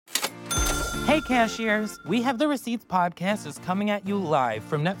Hey cashiers, We Have the Receipts podcast is coming at you live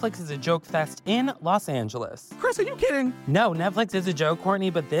from Netflix's A Joke Fest in Los Angeles. Chris, are you kidding? No, Netflix is a joke, Courtney,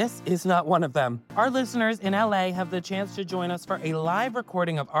 but this is not one of them. Our listeners in LA have the chance to join us for a live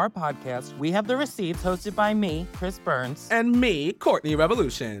recording of our podcast, We Have the Receipts, hosted by me, Chris Burns. And me, Courtney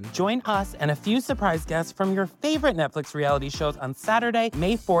Revolution. Join us and a few surprise guests from your favorite Netflix reality shows on Saturday,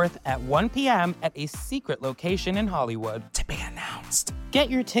 May 4th at 1 p.m. at a secret location in Hollywood. To be announced. Get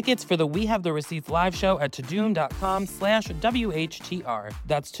your tickets for the We Have the Receipts live show at tudum.com/WHTR.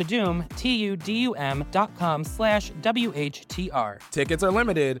 That's Tudum, TUDUM.com/WHTR. Tickets are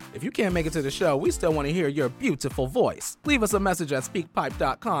limited. If you can't make it to the show, we still want to hear your beautiful voice. Leave us a message at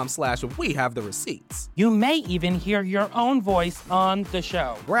speakpipe.com/We Have the Receipts. You may even hear your own voice on the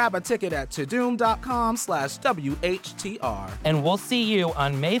show. Grab a ticket at tudum.com/WHTR. And we'll see you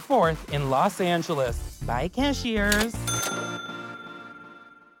on May 4th in Los Angeles. Bye, cashiers.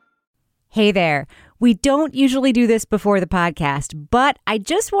 Hey there. We don't usually do this before the podcast, but I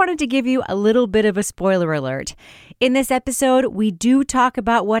just wanted to give you a little bit of a spoiler alert. In this episode, we do talk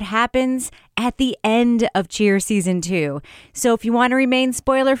about what happens at the end of Cheer Season 2. So if you want to remain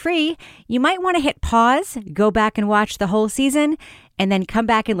spoiler-free, you might want to hit pause, go back and watch the whole season, and then come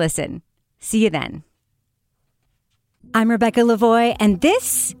back and listen. See you then. I'm Rebecca Lavoie, and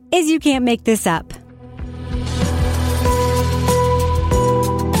this is You Can't Make This Up.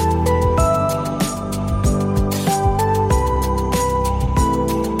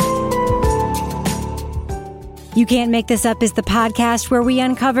 You Can't Make This Up is the podcast where we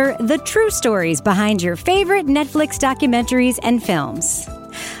uncover the true stories behind your favorite Netflix documentaries and films.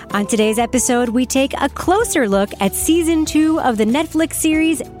 On today's episode, we take a closer look at Season 2 of the Netflix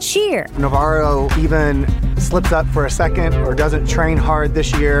series Cheer. Navarro even slips up for a second or doesn't train hard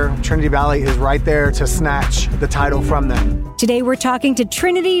this year. Trinity Valley is right there to snatch the title from them. Today, we're talking to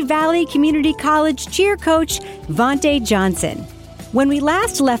Trinity Valley Community College cheer coach Vontae Johnson. When we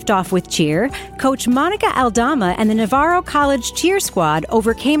last left off with cheer, Coach Monica Aldama and the Navarro College cheer squad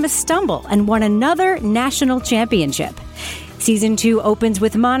overcame a stumble and won another national championship. Season 2 opens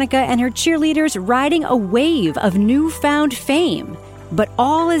with Monica and her cheerleaders riding a wave of newfound fame. But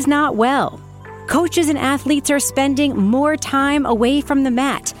all is not well. Coaches and athletes are spending more time away from the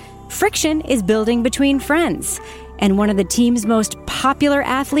mat. Friction is building between friends. And one of the team's most popular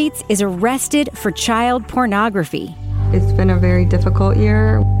athletes is arrested for child pornography. It's been a very difficult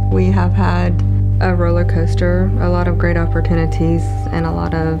year. We have had a roller coaster, a lot of great opportunities, and a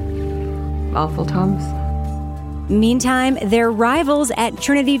lot of awful times. Meantime, their rivals at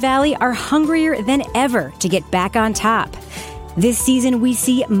Trinity Valley are hungrier than ever to get back on top. This season, we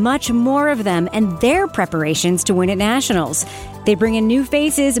see much more of them and their preparations to win at Nationals. They bring in new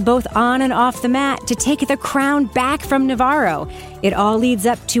faces both on and off the mat to take the crown back from Navarro. It all leads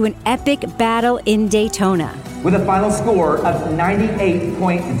up to an epic battle in Daytona. With a final score of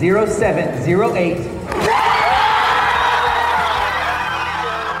 98.0708.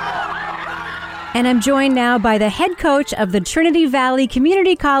 And I'm joined now by the head coach of the Trinity Valley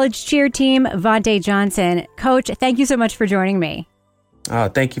Community College cheer team, Vontae Johnson. Coach, thank you so much for joining me. Oh,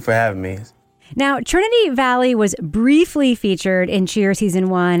 thank you for having me. Now, Trinity Valley was briefly featured in Cheer Season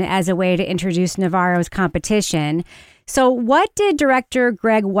 1 as a way to introduce Navarro's competition. So what did director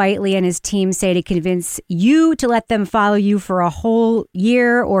Greg Whiteley and his team say to convince you to let them follow you for a whole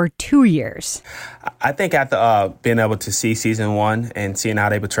year or 2 years? I think after being able to see Season 1 and seeing how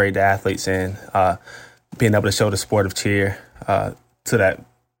they portrayed the athletes and being able to show the sport of cheer to that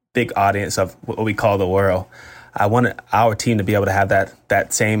big audience of what we call the world, I wanted our team to be able to have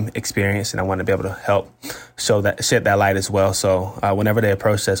that same experience, and I wanted to be able to help shed that light as well. So whenever they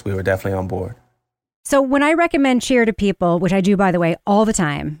approached us, we were definitely on board. So when I recommend cheer to people, which I do, by the way, all the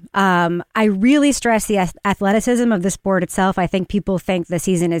time, I really stress the athleticism of the sport itself. I think people think the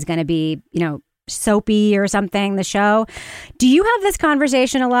season is going to be, soapy or something, the show. Do you have this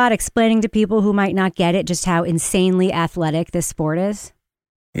conversation a lot, explaining to people who might not get it just how insanely athletic this sport is?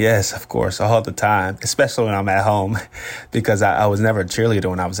 Yes, of course, all the time, especially when I'm at home, because I was never a cheerleader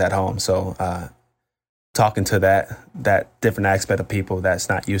when I was at home. So talking to that different aspect of people that's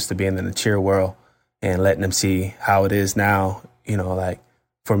not used to being in the cheer world and letting them see how it is now,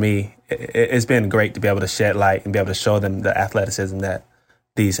 for me, it's been great to be able to shed light and be able to show them the athleticism that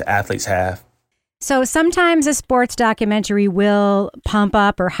these athletes have. So sometimes a sports documentary will pump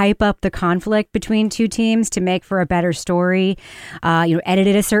up or hype up the conflict between two teams to make for a better story, edit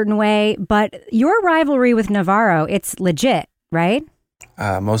it a certain way. But your rivalry with Navarro, it's legit, right?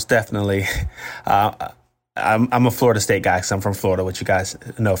 Most definitely. I'm a Florida State guy because I'm from Florida, which you guys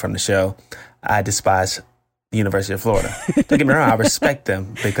know from the show. I despise the University of Florida. Don't get me wrong, I respect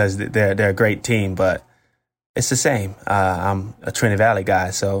them because they're a great team, but it's the same. I'm a Trinity Valley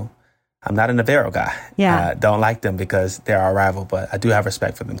guy, so I'm not a Navarro guy. Yeah. Don't like them because they're our rival, but I do have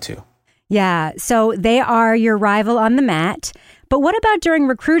respect for them too. Yeah. So they are your rival on the mat. But what about during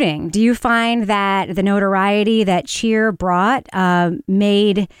recruiting? Do you find that the notoriety that cheer brought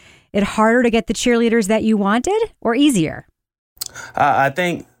made it harder to get the cheerleaders that you wanted, or easier? I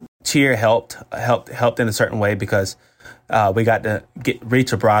think cheer helped in a certain way because we got to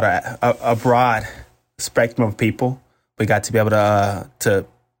reach a broad spectrum of people. We got to be able to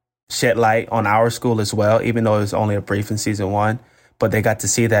shed light on our school as well, even though it was only a brief in season 1. But they got to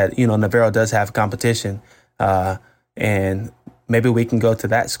see that, Navarro does have competition, and maybe we can go to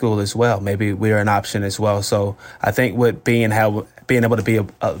that school as well. Maybe we're an option as well. So I think with being able to be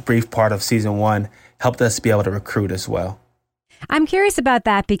a brief part of season 1 helped us be able to recruit as well. I'm curious about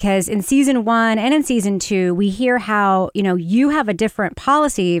that because in season 1 and in season 2, we hear how, you have a different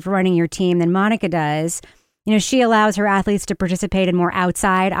policy for running your team than Monica does. She allows her athletes to participate in more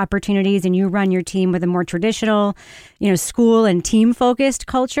outside opportunities, and you run your team with a more traditional, school and team focused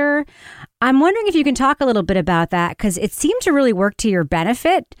culture. I'm wondering if you can talk a little bit about that, because it seemed to really work to your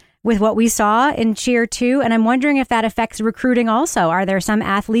benefit with what we saw in Cheer 2. And I'm wondering if that affects recruiting also. Are there some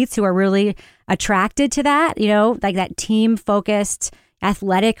athletes who are really attracted to that, like that team focused,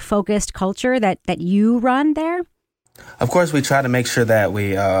 athletic focused culture that you run there? Of course, we try to make sure that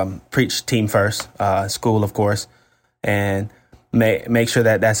we preach team first, school, of course, and make sure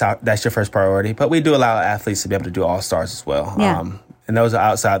that that's your first priority. But we do allow athletes to be able to do all-stars as well. Yeah. And those are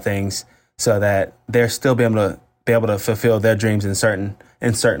outside things so that they're still be able to fulfill their dreams in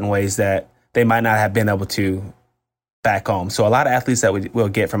certain ways that they might not have been able to back home. So a lot of athletes that we will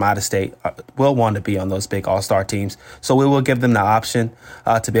get from out of state will want to be on those big all-star teams. So we will give them the option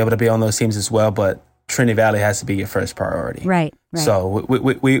to be able to be on those teams as well. But Trinity Valley has to be your first priority. Right. So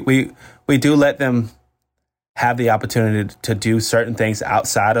we do let them have the opportunity to do certain things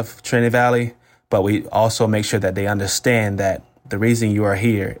outside of Trinity Valley, but we also make sure that they understand that the reason you are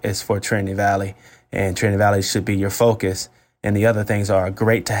here is for Trinity Valley, and Trinity Valley should be your focus. And the other things are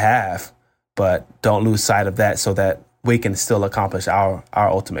great to have, but don't lose sight of that so that we can still accomplish our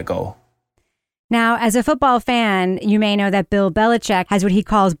ultimate goal. Now, as a football fan, you may know that Bill Belichick has what he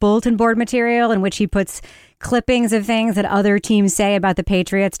calls bulletin board material, in which he puts clippings of things that other teams say about the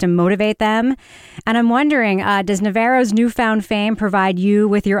Patriots to motivate them. And I'm wondering, does Navarro's newfound fame provide you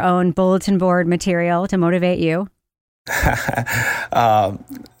with your own bulletin board material to motivate you? I'm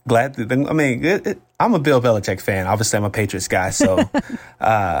a Bill Belichick fan. Obviously, I'm a Patriots guy, so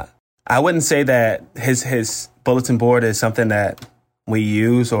I wouldn't say that his bulletin board is something that we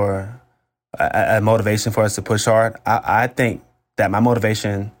use or a motivation for us to push hard. I think that my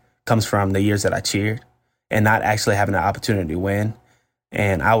motivation comes from the years that I cheered and not actually having the opportunity to win.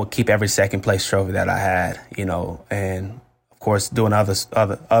 And I would keep every second place trophy that I had, and of course doing other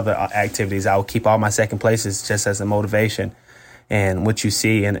activities. I would keep all my second places just as a motivation. And what you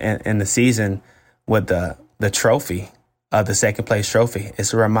see in the season with the trophy, the second place trophy,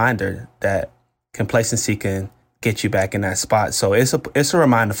 it's a reminder that complacency can get you back in that spot. So it's a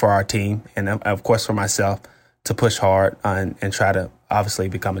reminder for our team and of course for myself to push hard and try to obviously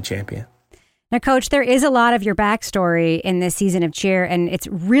become a champion. Now, Coach, there is a lot of your backstory in this season of cheer, and it's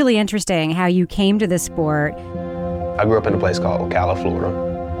really interesting how you came to the sport. I grew up in a place called Ocala, Florida.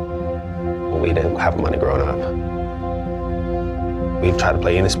 We didn't have money growing up. We tried to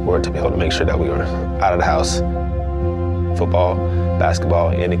play any sport to be able to make sure that we were out of the house. Football,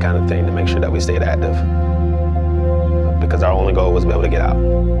 basketball, any kind of thing to make sure that we stayed active. Because our only goal was to be able to get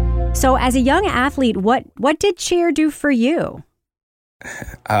out. So as a young athlete, what did cheer do for you?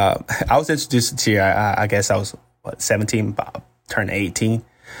 I was introduced to cheer, I guess I was 17, turned 18.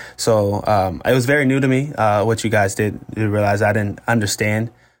 So it was very new to me, what you guys did. You realize I didn't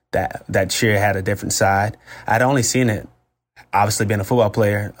understand that cheer had a different side. I'd only seen it, obviously being a football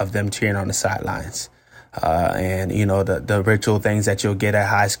player, of them cheering on the sidelines. And, the ritual things that you'll get at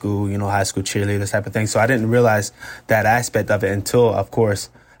high school, high school cheerleaders type of thing. So I didn't realize that aspect of it until, of course,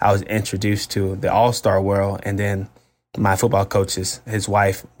 I was introduced to the all-star world. And then my football coaches, his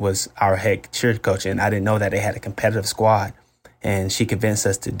wife was our head cheer coach, and I didn't know that they had a competitive squad, and she convinced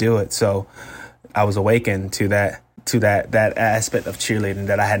us to do it. So I was awakened to that aspect of cheerleading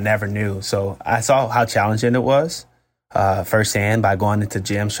that I had never knew. So I saw how challenging it was firsthand by going into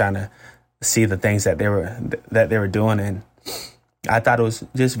gyms, trying to see the things that they were doing, and I thought it was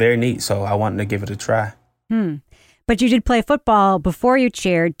just very neat. So I wanted to give it a try. But you did play football before you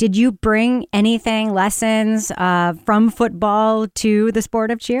cheered. Did you bring lessons from football to the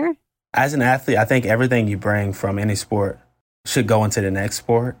sport of cheer? As an athlete, I think everything you bring from any sport should go into the next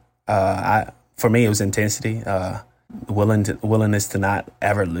sport. For me, it was intensity, willingness to not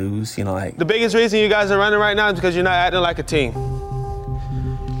ever lose. The biggest reason you guys are running right now is because you're not acting like a team.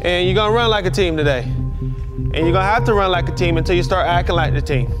 And you're gonna run like a team today. And you're gonna have to run like a team until you start acting like the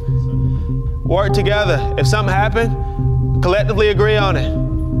team. Work together. If something happened, collectively agree on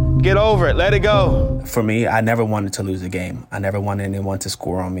it. Get over it, let it go. For me, I never wanted to lose a game. I never wanted anyone to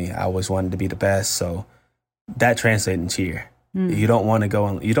score on me. I always wanted to be the best. So that translated in cheer. You don't want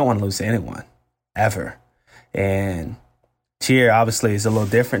to lose to anyone, ever. And cheer obviously is a little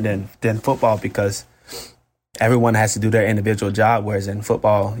different than football because everyone has to do their individual job, whereas in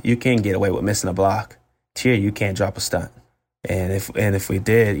football, you can get away with missing a block. Cheer, you can't drop a stunt. And if we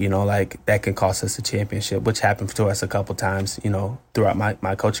did, that can cost us a championship, which happened to us a couple times, throughout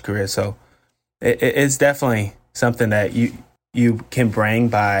my coaching career. So it's definitely something that you can bring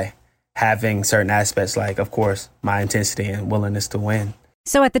by having certain aspects, like, of course, my intensity and willingness to win.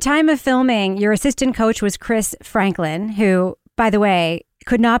 So at the time of filming, your assistant coach was Chris Franklin, who, by the way,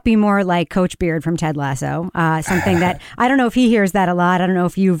 could not be more like Coach Beard from Ted Lasso. Something that, I don't know if he hears that a lot. I don't know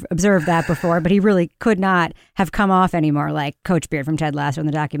if you've observed that before, but he really could not have come off anymore like Coach Beard from Ted Lasso in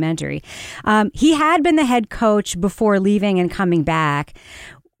the documentary. He had been the head coach before leaving and coming back.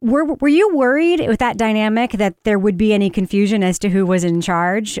 Were you worried with that dynamic that there would be any confusion as to who was in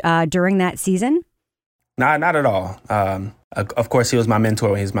charge during that season? Not at all. Of course, he was my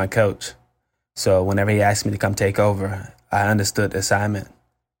mentor. He was my coach. So whenever he asked me to come take over, I understood the assignment.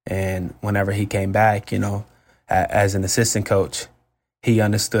 And whenever he came back, as an assistant coach, he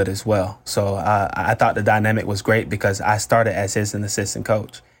understood as well. So I thought the dynamic was great because I started as his assistant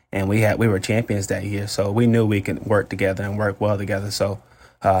coach, and we were champions that year. So we knew we could work together and work well together. So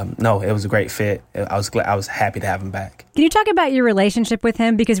no, it was a great fit. I was happy to have him back. Can you talk about your relationship with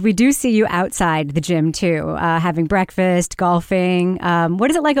him? Because we do see you outside the gym too, having breakfast, golfing.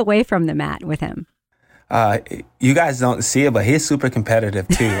 What is it like away from the mat with him? You guys don't see it, but he's super competitive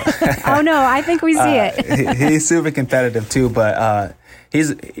too. Oh no, I think we see it. He's super competitive too, but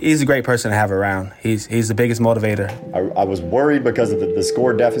he's a great person to have around. He's the biggest motivator. I was worried because of the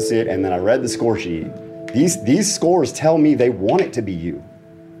score deficit, and then I read the score sheet. These scores tell me they want it to be you.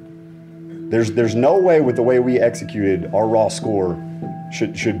 There's no way with the way we executed our raw score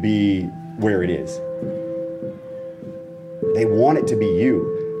should be where it is. They want it to be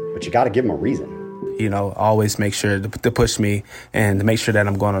you, but you got to give them a reason. Always make sure to push me and to make sure that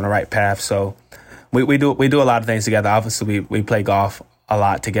I'm going on the right path. So we do a lot of things together. Obviously, we play golf a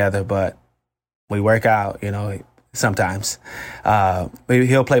lot together, but we work out, sometimes.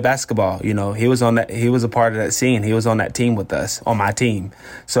 He'll play basketball. He was a part of that scene. He was on that team with us, on my team.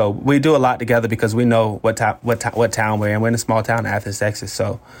 So we do a lot together because we know what town we're in. We're in a small town, Athens, Texas.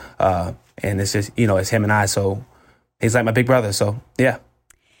 So, and it's just, it's him and I. So he's like my big brother. So yeah.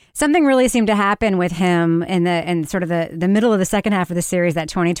 Something really seemed to happen with him in sort of the middle of the second half of the series, that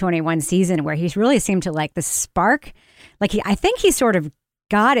 2021 season, where he really seemed to like the spark. I think he sort of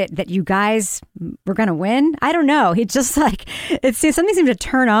got it that you guys were going to win. I don't know. He just something seemed to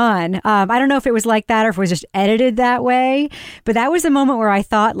turn on. I don't know if it was like that or if it was just edited that way, but that was the moment where I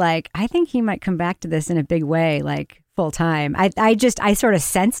thought I think he might come back to this in a big way, full time. I sort of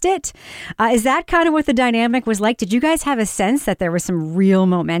sensed it. Is that kind of what the dynamic was like? Did you guys have a sense that there was some real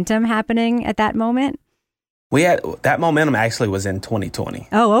momentum happening at that moment? We had that momentum actually was in 2020.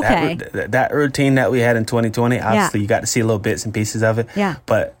 Oh, okay. That routine that we had in 2020, obviously you got to see little bits and pieces of it. Yeah.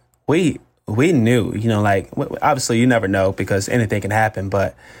 But we knew, obviously you never know because anything can happen,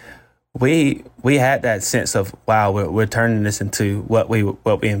 but we had that sense of, wow, we're turning this into what we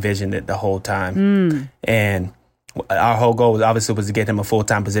envisioned it the whole time. And our whole goal was to get him a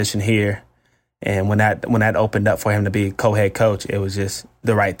full-time position here. And when that opened up for him to be co-head coach, it was just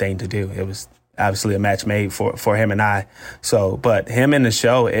the right thing to do. It was obviously a match made for him and I. So, but him in the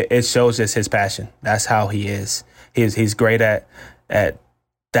show, it shows just his passion. That's how he is. He's great at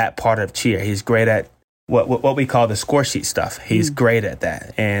that part of cheer. He's great at what we call the score sheet stuff. He's great at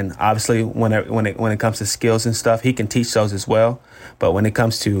that. And obviously when it comes to skills and stuff, he can teach those as well. But when it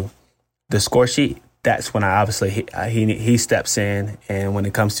comes to the score sheet, that's when he steps in. And when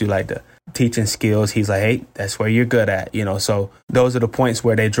it comes to the teaching skills, he's like, hey, that's where you're good at, so those are the points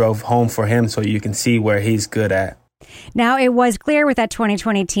where they drove home for him so you can see where he's good at. Now, it was clear with that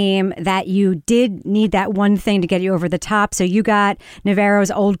 2020 team that you did need that one thing to get you over the top. So you got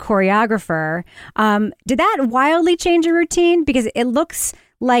Navarro's old choreographer. Did that wildly change your routine? Because it looks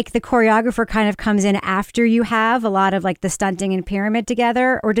like the choreographer kind of comes in after you have a lot of the stunting and pyramid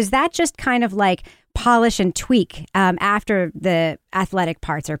together, or does that just kind of polish and tweak after the athletic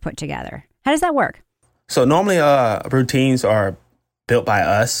parts are put together? How does that work? So normally routines are built by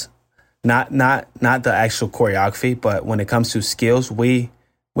us, not the actual choreography, but when it comes to skills, we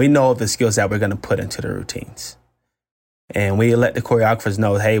know the skills that we're going to put into the routines. And we let the choreographers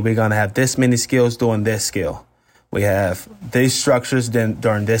know, hey, we're going to have this many skills doing this skill. We have these structures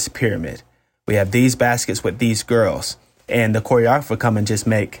during this pyramid. We have these baskets with these girls. And the choreographer come and just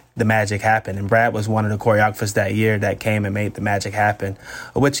make the magic happen. And Brad was one of the choreographers that year that came and made the magic happen,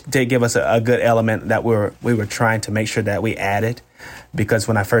 which did give us a good element that we were trying to make sure that we added. Because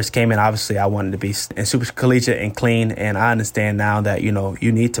when I first came in, obviously I wanted to be super collegiate and clean. And I understand now that,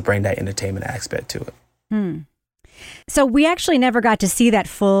 you need to bring that entertainment aspect to it. So we actually never got to see that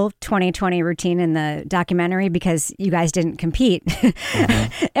full 2020 routine in the documentary because you guys didn't compete.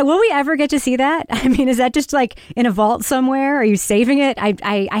 And will we ever get to see that? I mean, is that just like in a vault somewhere? Are you saving it?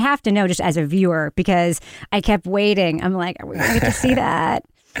 I have to know just as a viewer because I kept waiting. I'm like, are we going to get to see that?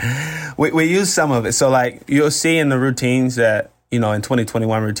 We use some of it. So like you'll see in the routines that, in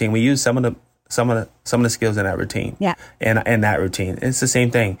 2021 routine, we use some of the skills in that routine. Yeah. And that routine. It's the same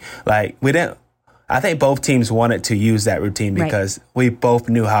thing. Like I think both teams wanted to use that routine because we both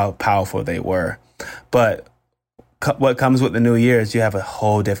knew how powerful they were. But what comes with the new year is you have a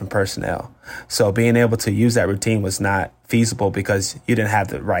whole different personnel. So being able to use that routine was not feasible because you didn't have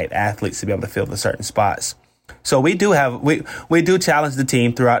the right athletes to be able to fill the certain spots. So we do challenge the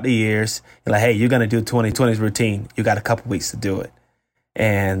team throughout the years. Like, hey, you're going to do 2020's routine. You got a couple weeks to do it.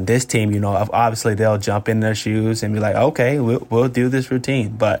 And this team, obviously they'll jump in their shoes and be like, okay, we'll do this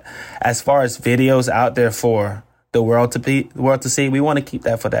routine. But as far as videos out there for the world to see, we want to keep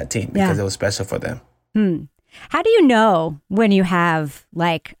that for that team because it was special for them. How do you know when you have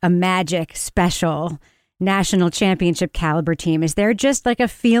like a magic special national championship caliber team? Is there just like a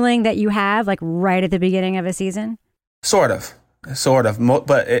feeling that you have like right at the beginning of a season? Sort of.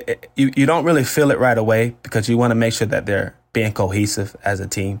 But you don't really feel it right away because you want to make sure that they're being cohesive as a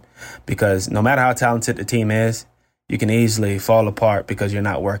team, because no matter how talented the team is, you can easily fall apart because you're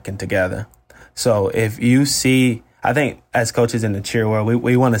not working together. So if you see, I think as coaches in the cheer world,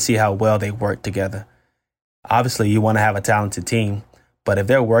 we want to see how well they work together. Obviously, you want to have a talented team, but if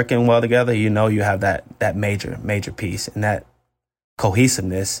they're working well together, you have that major piece and that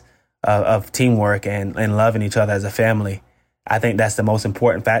cohesiveness of teamwork and loving each other as a family. I think that's the most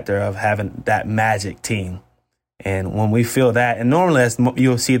important factor of having that magic team. And when we feel that, and normally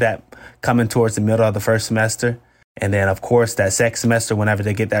you'll see that coming towards the middle of the first semester. And then, of course, that second semester, whenever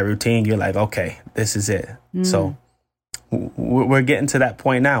they get that routine, you're like, okay, this is it. So we're getting to that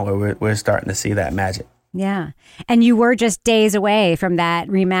point now where we're starting to see that magic. Yeah. And you were just days away from that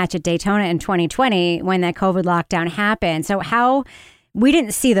rematch at Daytona in 2020 when that COVID lockdown happened. So we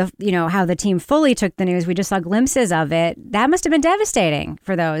didn't see how the team fully took the news. We just saw glimpses of it. That must have been devastating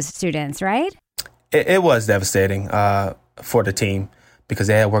for those students, right? It was devastating for the team because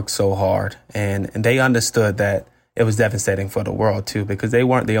they had worked so hard and they understood that it was devastating for the world too because they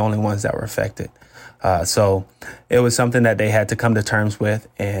weren't the only ones that were affected. So it was something that they had to come to terms with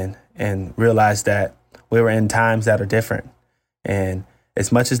and realize that we were in times that are different. And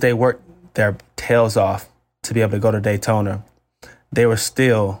as much as they worked their tails off to be able to go to Daytona, they were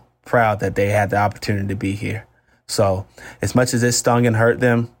still proud that they had the opportunity to be here. So as much as it stung and hurt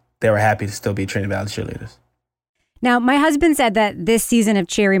them, they were happy to still be Trinity Valley cheerleaders. Now, my husband said that this season of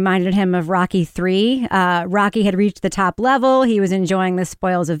cheer reminded him of Rocky III. Rocky had reached the top level. He was enjoying the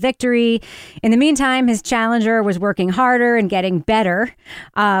spoils of victory. In the meantime, his challenger was working harder and getting better.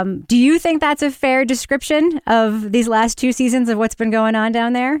 Do you think that's a fair description of these last two seasons of what's been going on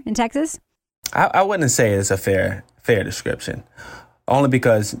down there in Texas? I wouldn't say it's a fair description. Only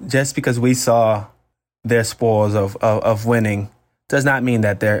because we saw their spoils of winning does not mean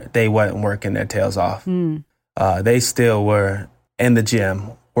that they wasn't working their tails off. They still were in the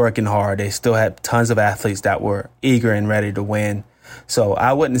gym working hard. They still had tons of athletes that were eager and ready to win. So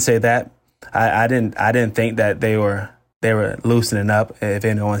I wouldn't say that. I didn't think that they were loosening up. If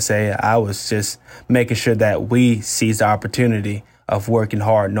anyone say it, I was just making sure that we seized the opportunity of working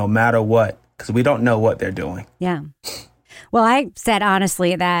hard no matter what, because we don't know what they're doing. Yeah. Well, I said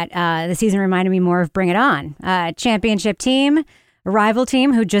honestly that the season reminded me more of Bring It On. Championship team, a rival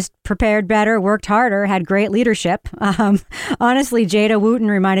team who just prepared better, worked harder, had great leadership. Honestly, Jada Wooten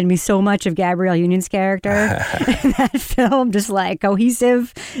reminded me so much of Gabrielle Union's character in that film, just like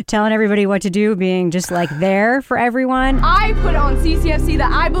cohesive, telling everybody what to do, being just like there for everyone. I put on CCFC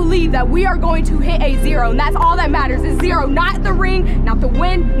that I believe that we are going to hit a 0, and that's all that matters is 0. Not the ring, not the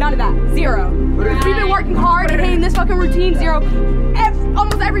win, none of that. 0. We've been working hard and hitting this fucking routine 0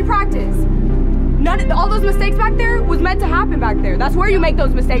 almost every practice. All those mistakes back there was meant to happen back there. That's where you make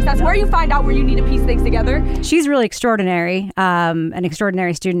those mistakes. That's where you find out where you need to piece things together. She's really extraordinary, an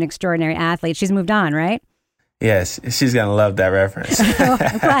extraordinary student, extraordinary athlete. She's moved on, right? Yes, she's going to love that reference.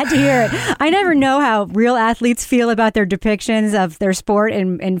 I'm glad to hear it. I never know how real athletes feel about their depictions of their sport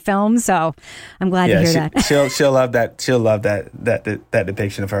in films, so I'm glad to hear that. She'll love that. She'll love that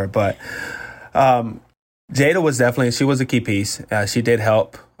depiction of her. But Jada was definitely, she was a key piece. She did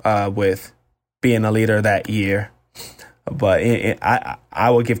help with being a leader that year. But I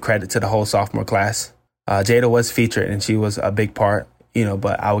will give credit to the whole sophomore class. Jada was featured, and she was a big part.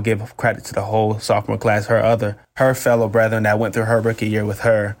 But I would give credit to the whole sophomore class. Her fellow brethren that went through her rookie year with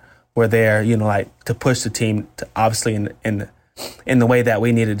her were there, to push the team to, obviously in the way that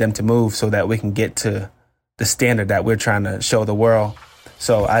we needed them to move so that we can get to the standard that we're trying to show the world.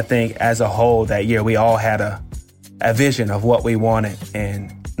 So I think as a whole that year, we all had a vision of what we wanted.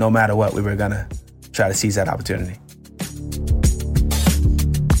 And no matter what, we were going to try to seize that opportunity.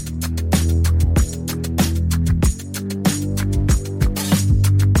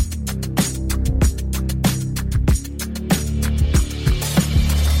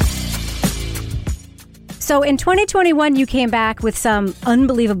 So in 2021, you came back with some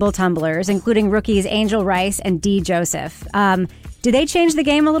unbelievable tumblers, including rookies Angel Rice and Dee Joseph. Did they change the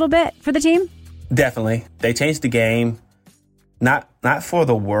game a little bit for the team? Definitely. They changed the game, not for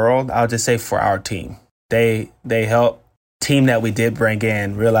the world, I'll just say for our team. They helped team that we did bring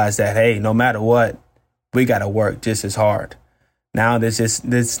in realize that, hey, no matter what, we got to work just as hard. Now,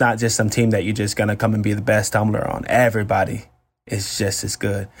 this not just some team that you're just going to come and be the best tumbler on. Everybody is just as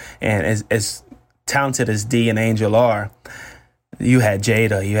good. And as talented as Dee and Angel are, you had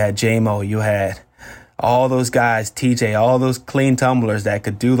Jada, you had J-Mo, you had all those guys, TJ, all those clean tumblers that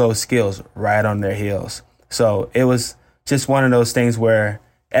could do those skills right on their heels. So it was just one of those things where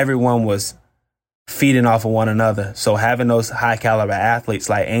everyone was feeding off of one another. So having those high caliber athletes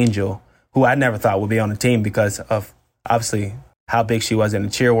like Angel, who I never thought would be on the team because of obviously how big she was in the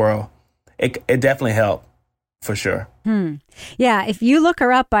cheer world, it definitely helped for sure. Yeah, if you look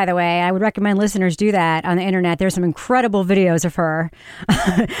her up, by the way, I would recommend listeners do that on the internet. There's some incredible videos of her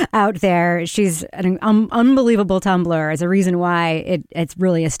out there. She's an unbelievable tumbler. It's a reason why it's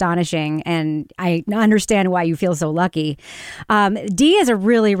really astonishing, and I understand why you feel so lucky. Dee is a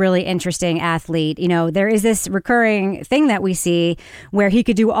really, really interesting athlete. There is this recurring thing that we see where he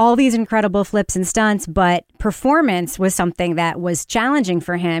could do all these incredible flips and stunts, but performance was something that was challenging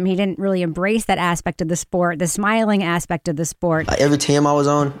for him. He didn't really embrace that aspect of the sport, the smiling aspect of the sport. Every team I was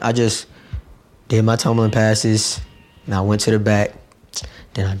on, I just did my tumbling passes, and I went to the back.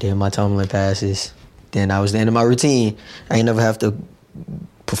 Then I did my tumbling passes. Then that was the end of my routine. I ain't never have to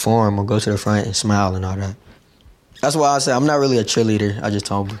perform or go to the front and smile and all that. That's why I say I'm not really a cheerleader. I just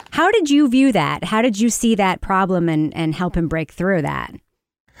tumble. How did you view that? How did you see that problem and help him break through that?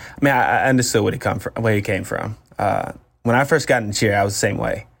 I mean, I understood where he came from. When I first got in cheer, I was the same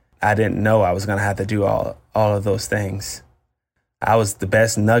way. I didn't know I was going to have to do all of those things. I was the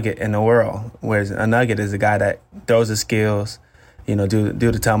best nugget in the world, whereas a nugget is a guy that throws the skills, do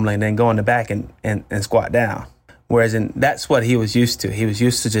the tumbling, then go in the back and squat down. Whereas that's what he was used to. He was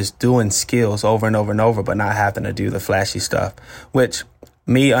used to just doing skills over and over and over, but not having to do the flashy stuff, which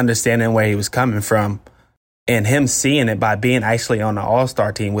me understanding where he was coming from and him seeing it by being actually on the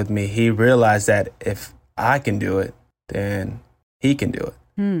all-star team with me, he realized that if I can do it, then he can do it.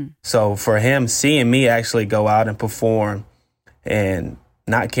 So for him, seeing me actually go out and perform and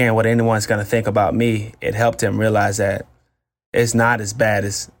not caring what anyone's going to think about me, it helped him realize that it's not as bad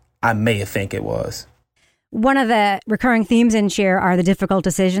as I may think it was. One of the recurring themes in cheer are the difficult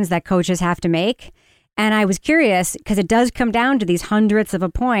decisions that coaches have to make. And I was curious, because it does come down to these hundredths of a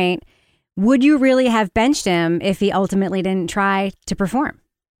point, would you really have benched him if he ultimately didn't try to perform?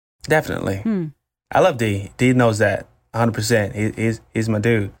 Definitely. I love Dee. Dee knows that 100%. He's my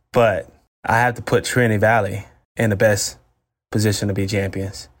dude. But I have to put Trinity Valley in the best position to be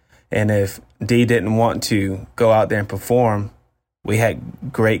champions. And if Dee didn't want to go out there and perform, we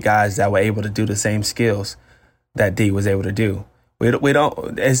had great guys that were able to do the same skills that Dee was able to do. We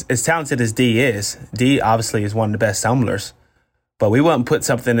don't as talented as Dee is. Dee obviously is one of the best tumblers, but we wouldn't put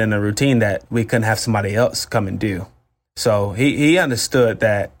something in a routine that we couldn't have somebody else come and do. So he understood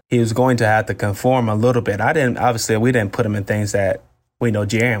that he was going to have to conform a little bit. We didn't put him in things that we know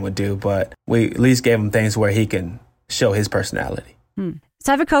Jaren would do, but we at least gave him things where he can show his personality. So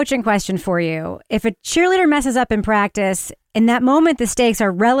I have a coaching question for you. If a cheerleader messes up in practice, in that moment the stakes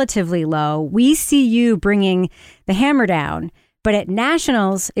are relatively low, we see you bringing the hammer down. But at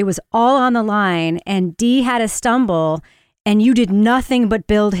nationals, it was all on the line, and Dee had a stumble, and you did nothing but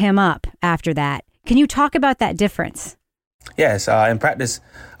build him up after that. Can you talk about that difference? Yes, in practice,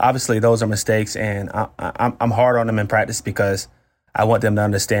 obviously those are mistakes, and I'm hard on them in practice because I want them to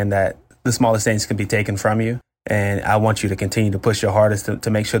understand that the smallest things can be taken from you, and I want you to continue to push your hardest to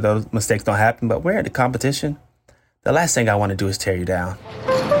make sure those mistakes don't happen. But we're at the competition. The last thing I want to do is tear you down.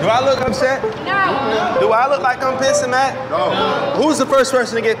 Do I look upset? No. Do I look like I'm pissed and mad? No. Who's the first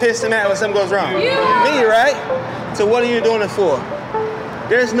person to get pissed and mad when something goes wrong? You. Me, right? So what are you doing it for?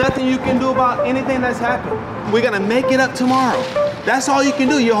 There's nothing you can do about anything that's happened. We're going to make it up tomorrow. That's all you can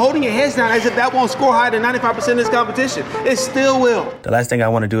do. You're holding your heads down as if that won't score higher than 95% of this competition. It still will. The last thing I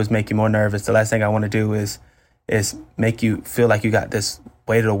want to do is make you more nervous. The last thing I want to do is make you feel like you got this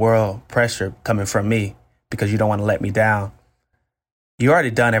weight of the world pressure coming from me because you don't want to let me down. You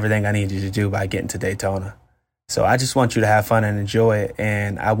already done everything I need you to do by getting to Daytona. So I just want you to have fun and enjoy it.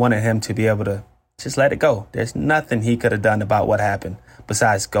 And I wanted him to be able to just let it go. There's nothing he could have done about what happened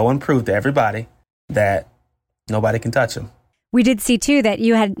besides go and prove to everybody that nobody can touch him. We did see, too, that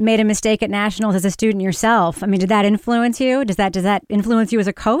you had made a mistake at Nationals as a student yourself. I mean, did that influence you? Does that influence you as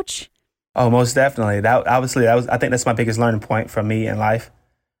a coach? Oh, most definitely. I think that's my biggest learning point from me in life,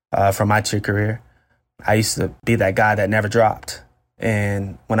 from my cheer career. I used to be that guy that never dropped.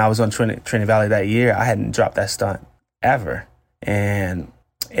 And when I was on Trinity Valley that year, I hadn't dropped that stunt ever. And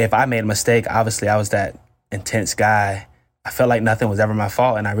if I made a mistake, obviously I was that intense guy. I felt like nothing was ever my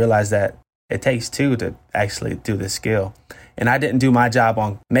fault. And I realized that it takes two to actually do this skill. And I didn't do my job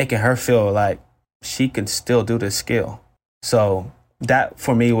on making her feel like she can still do this skill. So that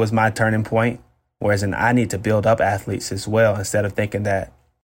for me was my turning point. Whereas I need to build up athletes as well instead of thinking that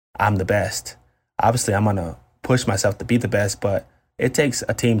I'm the best. Obviously, I'm going to push myself to be the best, but it takes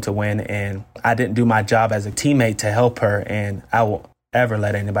a team to win. And I didn't do my job as a teammate to help her. And I won't ever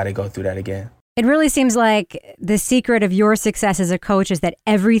let anybody go through that again. It really seems like the secret of your success as a coach is that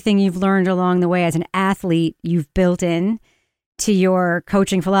everything you've learned along the way as an athlete, you've built in to your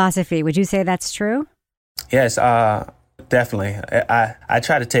coaching philosophy. Would you say that's true? Yes, definitely. I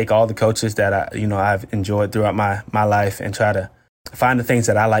try to take all the coaches that I've enjoyed throughout my life and try to find the things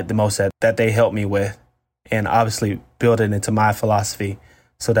that I like the most that they help me with, and obviously build it into my philosophy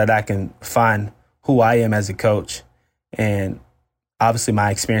so that I can find who I am as a coach. And obviously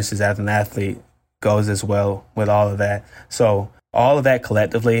my experiences as an athlete goes as well with all of that. So all of that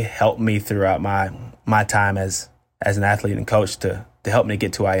collectively helped me throughout my time as an athlete and coach to help me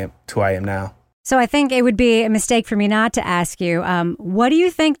get to who I am now. So I think it would be a mistake for me not to ask you, what do you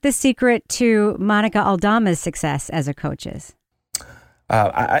think the secret to Monica Aldama's success as a coach is?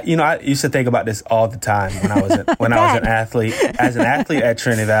 I used to think about this all the time when I was an athlete. As an athlete at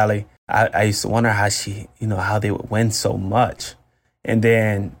Trinity Valley, I used to wonder how how they would win so much. And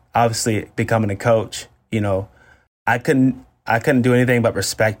then obviously becoming a coach, I couldn't do anything but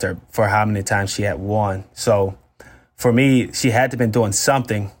respect her for how many times she had won. So for me, she had to have been doing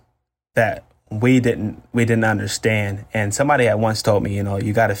something that we didn't understand. And somebody had once told me,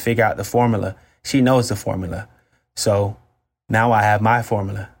 you got to figure out the formula. She knows the formula. So now I have my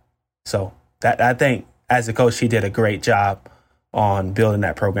formula. So that I think as a coach, she did a great job on building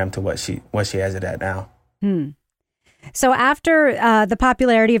that program to what she has it at now. So after the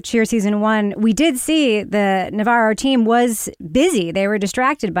popularity of Cheer Season 1, we did see the Navarro team was busy. They were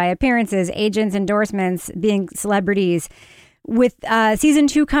distracted by appearances, agents, endorsements, being celebrities. With Season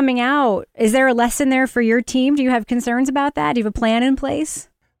 2 coming out, is there a lesson there for your team? Do you have concerns about that? Do you have a plan in place?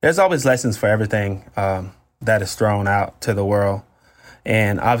 There's always lessons for everything that is thrown out to the world.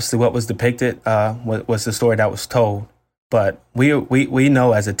 And obviously what was depicted was the story that was told. But we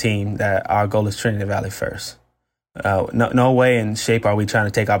know as a team that our goal is Trinity Valley first. No way and shape are we trying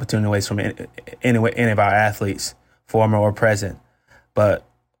to take opportunity away from any of our athletes, former or present. But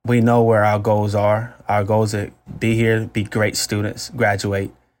we know where our goals are. Our goals are be here, be great students,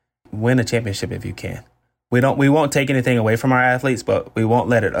 graduate, win a championship if you can. We won't take anything away from our athletes, but we won't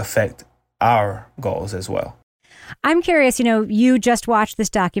let it affect our goals as well. I'm curious, you just watched this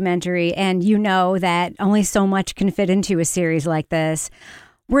documentary and you know that only so much can fit into a series like this.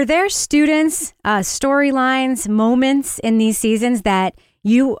 Were there students, storylines, moments in these seasons that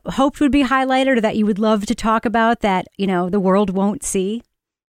you hoped would be highlighted or that you would love to talk about that, the world won't see?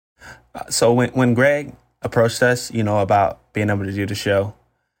 So when Greg approached us, about being able to do the show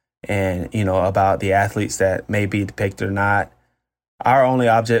and, about the athletes that may be depicted or not, our only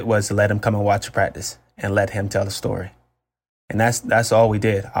object was to let him come and watch a practice and let him tell the story. And that's all we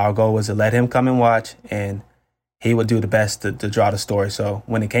did. Our goal was to let him come and watch, and he would do the best to draw the story. So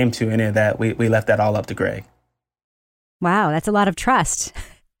when it came to any of that, we left that all up to Greg. Wow, that's a lot of trust.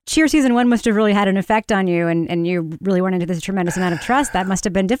 cheer season 1 must have really had an effect on you, and you really went into this tremendous amount of trust. That must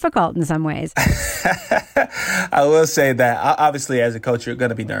have been difficult in some ways. I will say that obviously as a coach, you're going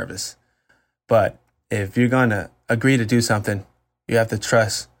to be nervous. But if you're going to agree to do something, you have to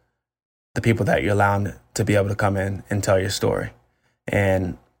trust the people that you're allowing to be able to come in and tell your story.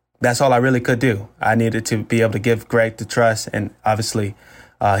 And that's all I really could do. I needed to be able to give Greg the trust and obviously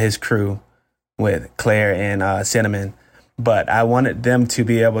his crew with Claire and Cinnamon. But I wanted them to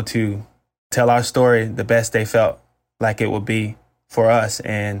be able to tell our story the best they felt like it would be for us.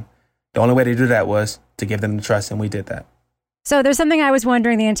 And the only way to do that was to give them the trust, and we did that. So there's something I was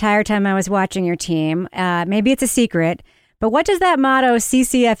wondering the entire time I was watching your team. Maybe it's a secret, but what does that motto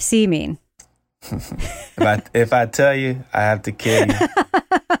CCFC mean? If I tell you, I have to kill you.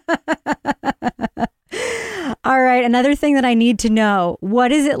 All right. Another thing that I need to know,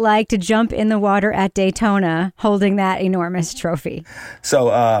 what is it like to jump in the water at Daytona holding that enormous trophy?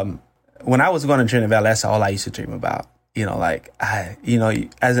 So when I was going to Trinity Valley, that's all I used to dream about.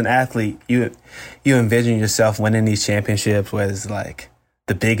 As an athlete, you envision yourself winning these championships, where it's like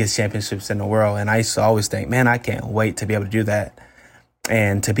the biggest championships in the world. And I used to always think, man, I can't wait to be able to do that.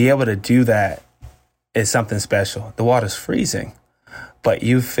 And to be able to do that is something special. The water's freezing, but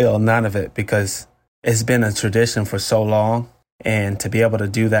you feel none of it because it's been a tradition for so long. And to be able to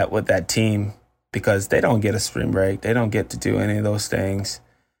do that with that team, because they don't get a spring break, they don't get to do any of those things.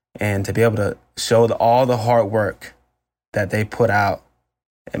 And to be able to show all the hard work that they put out,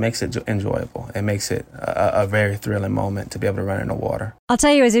 it makes it enjoyable. It makes it a very thrilling moment to be able to run in the water. I'll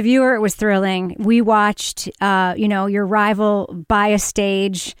tell you, as a viewer, it was thrilling. We watched, your rival buy a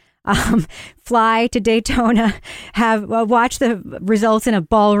stage, fly to Daytona, watch the results in a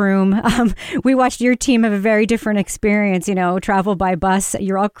ballroom. We watched your team have a very different experience, travel by bus.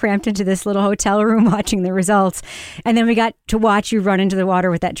 You're all cramped into this little hotel room watching the results. And then we got to watch you run into the water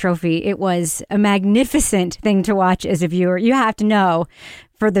with that trophy. It was a magnificent thing to watch as a viewer. You have to know,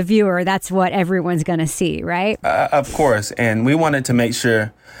 for the viewer, that's what everyone's going to see, right? Of course. And we wanted to make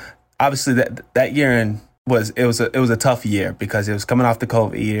sure, obviously, that year was a tough year because it was coming off the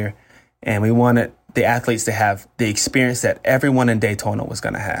COVID year. And we wanted the athletes to have the experience that everyone in Daytona was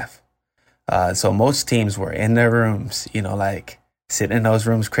going to have. So most teams were in their rooms, sitting in those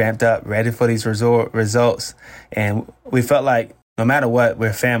rooms cramped up, ready for these results. And we felt like no matter what,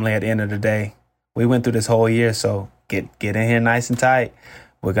 we're family at the end of the day. We went through this whole year, so get in here nice and tight.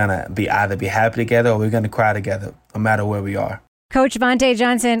 We're going to either be happy together or we're going to cry together, no matter where we are. Coach Vontae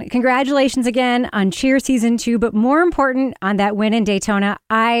Johnson, congratulations again on cheer season 2, but more important, on that win in Daytona.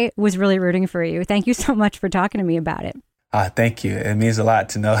 I was really rooting for you. Thank you so much for talking to me about it. Thank you. It means a lot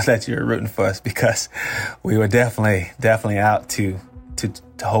to know that you're rooting for us because we were definitely out to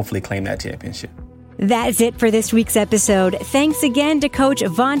hopefully claim that championship. That's it for this week's episode. Thanks again to Coach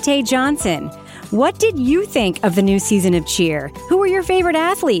Vontae Johnson. What did you think of the new season of cheer? Who were your favorite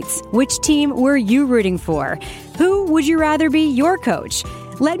athletes? Which team were you rooting for? Who would you rather be your coach?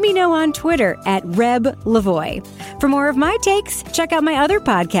 Let me know on Twitter at Reb Lavoie. For more of my takes, check out my other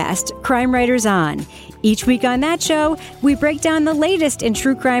podcast, Crime Writers On. Each week on that show, we break down the latest in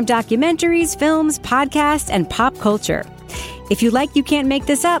true crime documentaries, films, podcasts, and pop culture. If you like You Can't Make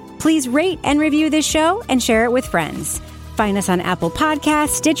This Up, please rate and review this show and share it with friends. Find us on Apple Podcasts,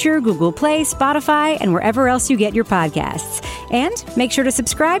 Stitcher, Google Play, Spotify, and wherever else you get your podcasts. And make sure to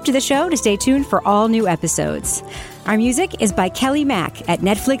subscribe to the show to stay tuned for all new episodes. Our music is by Kelly Mack at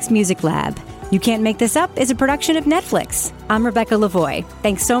Netflix Music Lab. You Can't Make This Up is a production of Netflix. I'm Rebecca Lavoie.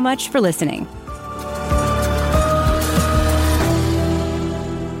 Thanks so much for listening.